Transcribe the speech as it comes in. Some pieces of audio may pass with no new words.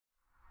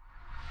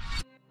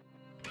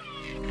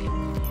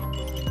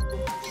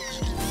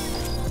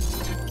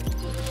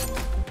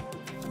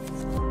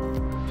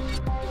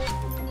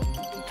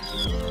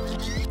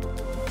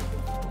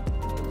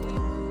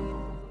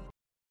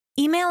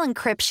Email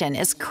encryption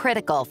is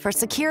critical for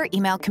secure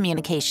email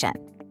communication.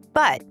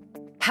 But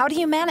how do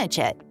you manage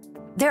it?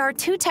 There are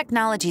two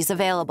technologies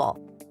available: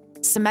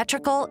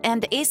 symmetrical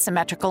and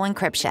asymmetrical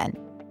encryption.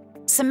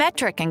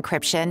 Symmetric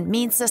encryption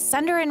means the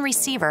sender and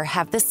receiver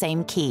have the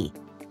same key.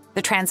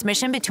 The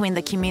transmission between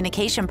the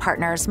communication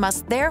partners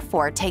must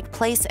therefore take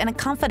place in a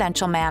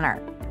confidential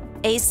manner.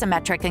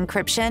 Asymmetric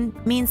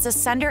encryption means the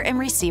sender and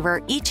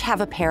receiver each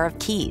have a pair of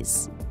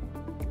keys.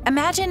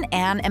 Imagine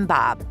Anne and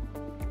Bob.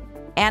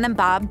 Anne and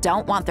Bob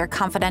don't want their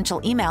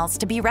confidential emails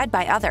to be read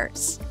by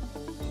others.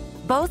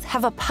 Both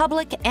have a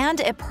public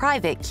and a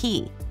private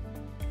key.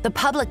 The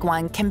public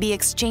one can be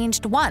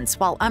exchanged once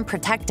while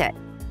unprotected.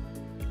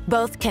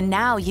 Both can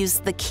now use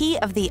the key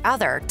of the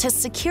other to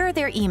secure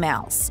their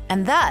emails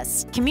and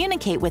thus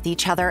communicate with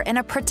each other in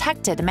a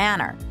protected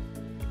manner.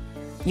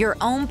 Your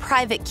own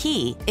private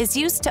key is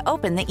used to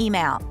open the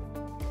email.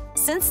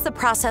 Since the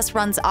process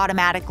runs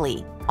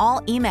automatically,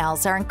 all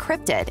emails are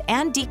encrypted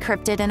and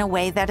decrypted in a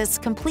way that is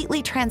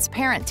completely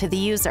transparent to the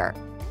user.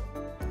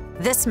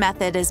 This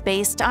method is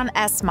based on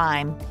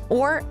SEPPmail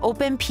or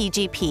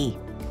OpenPGP.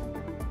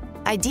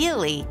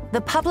 Ideally,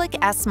 the public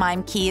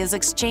SEPPmail key is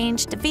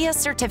exchanged via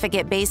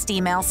certificate-based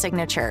email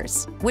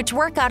signatures, which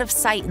work out of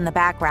sight in the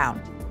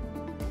background.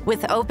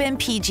 With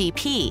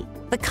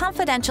OpenPGP, the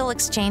confidential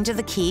exchange of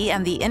the key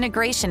and the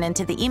integration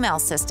into the email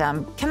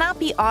system cannot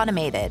be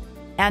automated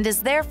and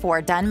is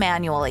therefore done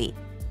manually.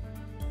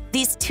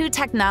 These two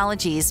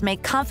technologies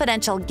make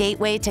confidential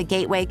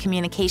gateway-to-gateway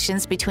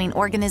communications between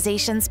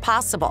organizations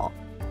possible.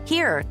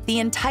 Here, the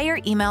entire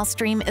email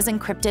stream is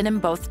encrypted in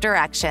both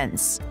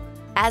directions.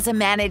 As a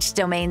managed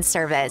domain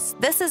service,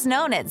 this is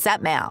known as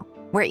SEPPmail,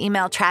 where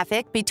email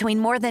traffic between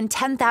more than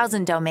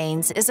 10,000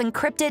 domains is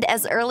encrypted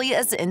as early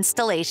as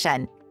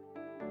installation.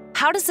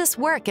 How does this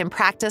work in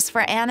practice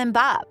for Anne and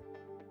Bob?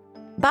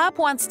 Bob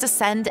wants to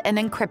send an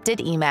encrypted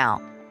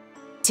email.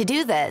 To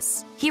do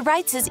this, he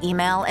writes his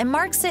email and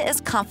marks it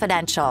as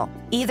confidential,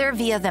 either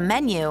via the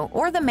menu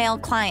or the mail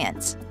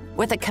client,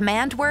 with a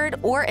command word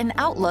or an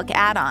Outlook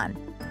add-on.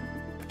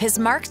 His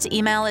marked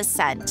email is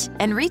sent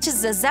and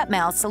reaches the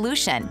SEPPmail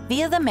solution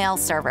via the mail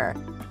server.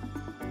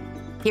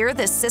 Here,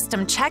 the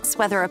system checks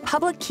whether a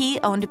public key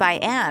owned by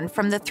Anne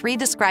from the three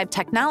described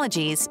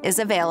technologies is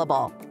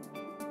available.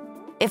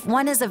 If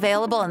one is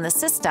available in the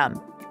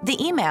system,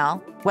 the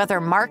email,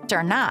 whether marked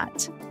or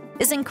not,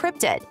 is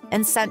encrypted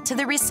and sent to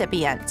the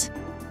recipient.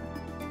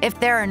 If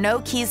there are no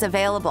keys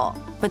available,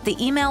 but the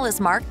email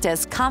is marked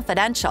as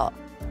confidential,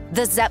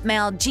 the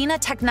SEPPmail GINA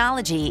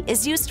technology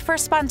is used for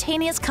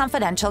spontaneous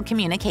confidential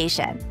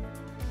communication.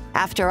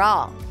 After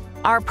all,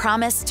 our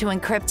promise to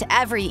encrypt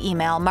every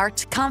email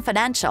marked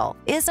confidential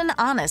is an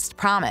honest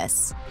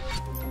promise.